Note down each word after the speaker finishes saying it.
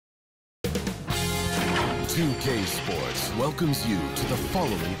2K Sports welcomes you to the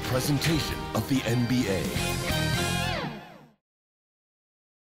following presentation of the NBA.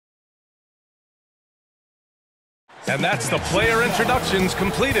 And that's the player introductions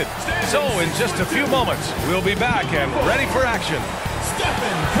completed. So in just a few moments, we'll be back and ready for action.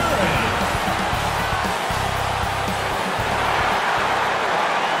 Stephen Curry.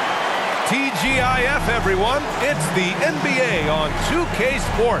 TGIF, everyone. It's the NBA on 2K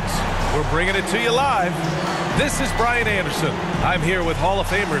Sports. We're bringing it to you live. This is Brian Anderson. I'm here with Hall of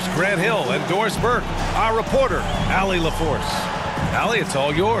Famers Grant Hill and Doris Burke, our reporter, Allie LaForce. Allie, it's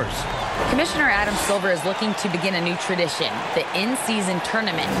all yours. Commissioner Adam Silver is looking to begin a new tradition, the in-season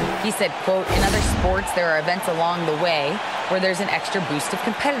tournament. He said, quote, in other sports, there are events along the way where there's an extra boost of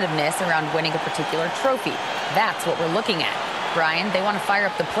competitiveness around winning a particular trophy. That's what we're looking at. Brian, they want to fire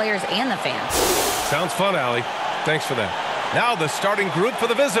up the players and the fans. Sounds fun, Allie. Thanks for that. Now the starting group for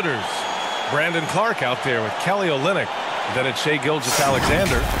the visitors. Brandon Clark out there with Kelly Olynyk. Then it's Shai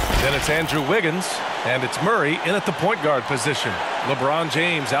Gilgeous-Alexander. Then it's Andrew Wiggins. And it's Murray in at the point guard position. LeBron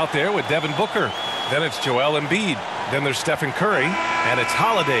James out there with Devin Booker. Then it's Joel Embiid. Then there's Stephen Curry. And it's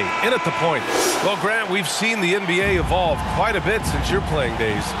Holiday in at the point. Well, Grant, we've seen the NBA evolve quite a bit since your playing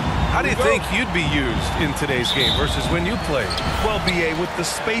days. How do you think you'd be used in today's game versus when you played? Well, B.A., with the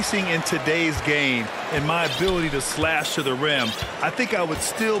spacing in today's game and my ability to slash to the rim, I think I would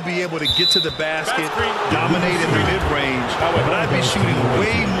still be able to get to the basket, dominate in the mid-range, but I'd be shooting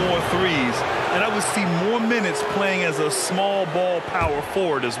way more threes, and I would see more minutes playing as a small ball power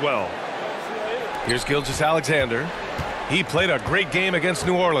forward as well. Here's Gilgeous-Alexander. He played a great game against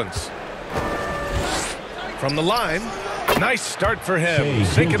New Orleans. From the line, nice start for him,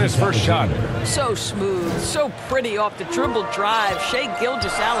 sinking his first shot. So smooth, so pretty off the dribble drive. Shai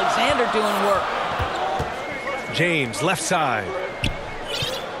Gilgeous-Alexander doing work. James, left side.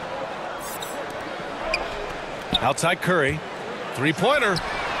 Outside Curry. Three-pointer.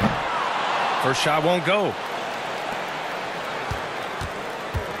 First shot won't go.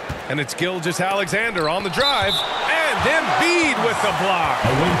 And it's Gilgeous-Alexander on the drive. And Embiid with the block.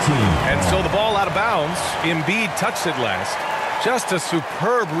 And so the ball out of bounds. Embiid touched it last. Just a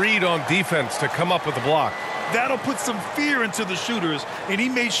superb read on defense to come up with the block. That'll put some fear into the shooters, and he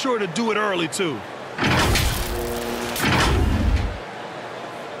made sure to do it early, too.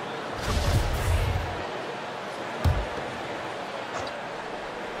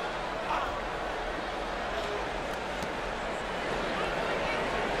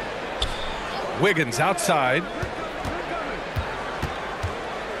 Wiggins outside.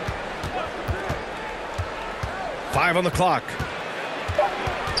 Five on the clock.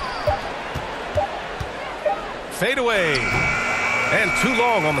 Fade away. And too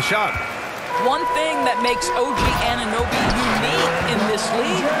long on the shot. One thing that makes OG Anunoby unique in this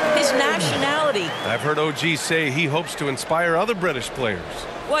league, his nationality. I've heard OG say he hopes to inspire other British players.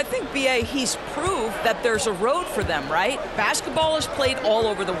 Well, I think, B.A., he's proved that there's a road for them, right? Basketball is played all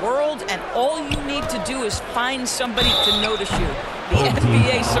over the world, and all you need to do is find somebody to notice you. The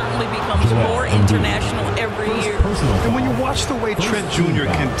NBA certainly becomes more international every year. And when you watch the way Trent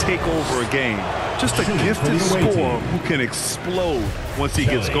Jr. can take over a game, just a gifted scorer who can explode once he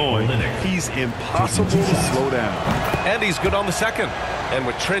gets going, he's impossible to slow down. And he's good on the second. And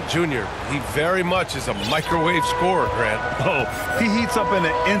with Trent Jr., he very much is a microwave scorer, Grant. Oh, he heats up in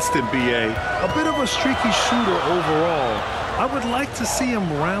an instant, B.A. A bit of a streaky shooter overall. I would like to see him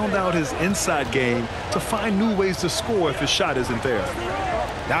round out his inside game to find new ways to score if his shot isn't there.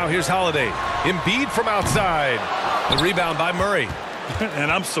 Now here's Holiday. Embiid from outside. The rebound by Murray.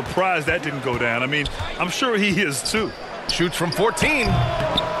 And I'm surprised that didn't go down. I mean, I'm sure he is too. Shoots from 14.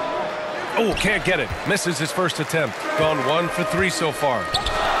 Oh, can't get it. Misses his first attempt. Gone 1 for 3 so far.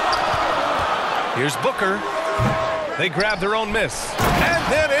 Here's Booker. They grab their own miss.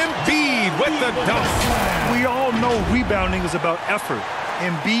 And then Embiid with the dunk. We all know rebounding is about effort.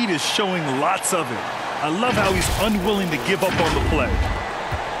 Embiid is showing lots of it. I love how he's unwilling to give up on the play.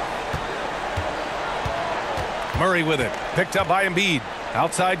 Murray with it. Picked up by Embiid.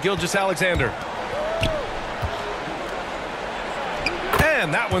 Outside Gilgeous-Alexander.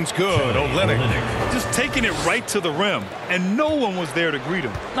 And that one's good. Olynyk. Just taking it right to the rim, and no one was there to greet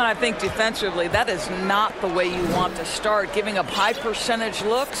him. And I think defensively, that is not the way you want to start. Giving up high percentage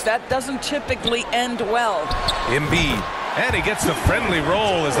looks, that doesn't typically end well. Embiid. And he gets the friendly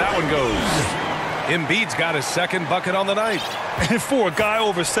roll as that one goes. Embiid's got his second bucket on the night. And for a guy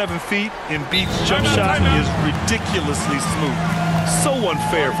over 7 feet, Embiid's jump shot is ridiculously smooth. So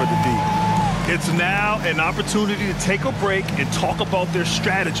unfair for the D. It's now an opportunity to take a break and talk about their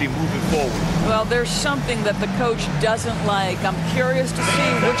strategy moving forward. Well, there's something that the coach doesn't like. I'm curious to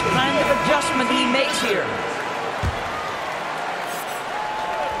see which kind of adjustment he makes here.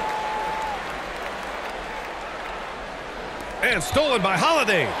 And stolen by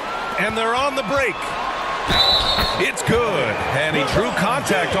Holiday. And they're on the break. It's good. And he drew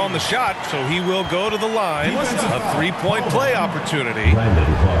contact on the shot, so he will go to the line. A three-point play opportunity. Brandon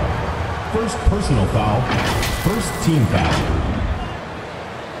Clark. First personal foul. First team foul.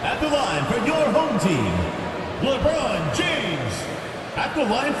 At the line for your home team, LeBron James. At the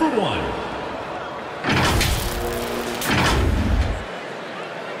line for one.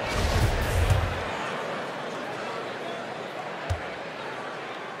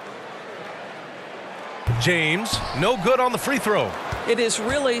 James, no good on the free throw. It is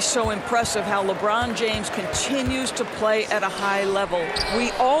really so impressive how LeBron James continues to play at a high level. We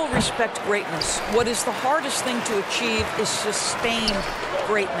all respect greatness. What is the hardest thing to achieve is sustained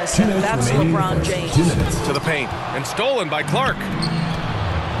greatness, and that's LeBron James. To the paint, and stolen by Clark.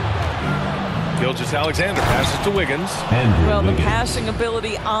 Gilgeous-Alexander passes to Wiggins. Well, the passing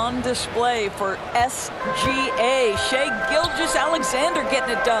ability on display for SGA. Shai Gilgeous-Alexander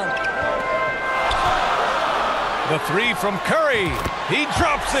getting it done. The three from Curry. He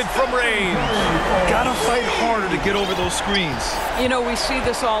drops it from range. Gotta fight harder to get over those screens. You know, we see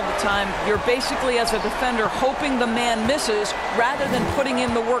this all the time. You're basically, as a defender, hoping the man misses rather than putting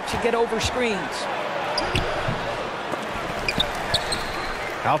in the work to get over screens.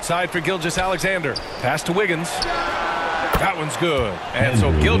 Outside for Gilgeous-Alexander. Pass to Wiggins. That one's good. And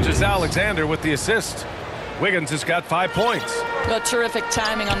so Gilgeous-Alexander with the assist. Wiggins has got 5 points. Well, terrific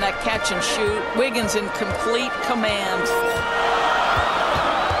timing on that catch and shoot. Wiggins in complete command.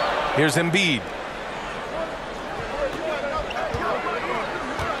 Here's Embiid.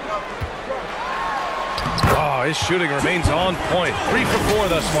 Oh, his shooting remains on point. 3 for 4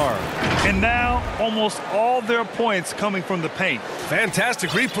 thus far. And now almost all their points coming from the paint. Fantastic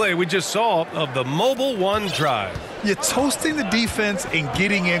replay we just saw of the Mobile One drive. You're toasting the defense and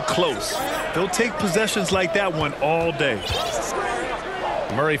getting in close. They'll take possessions like that one all day.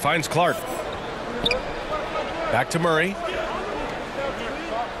 Murray finds Clark. Back to Murray.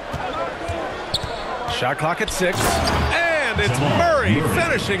 Shot clock at 6. And it's Murray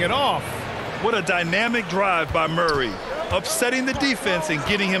finishing it off. What a dynamic drive by Murray, upsetting the defense and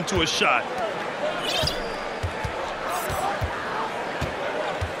getting him to a shot.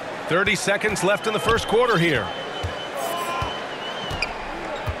 30 seconds left in the first quarter here.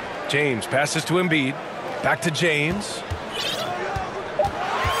 James passes to Embiid. Back to James.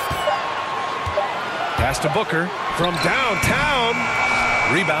 Pass to Booker from downtown.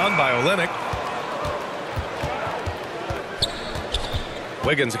 Rebound by Olynyk.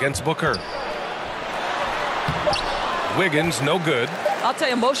 Wiggins against Booker. Wiggins, no good. I'll tell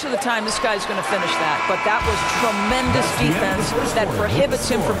you, most of the time this guy's going to finish that, but that was tremendous defense that prohibits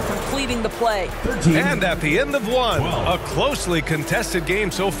him from completing the play. And at the end of one, a closely contested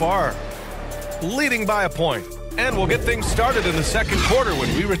game so far, leading by a point. And we'll get things started in the second quarter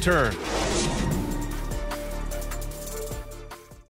when we return.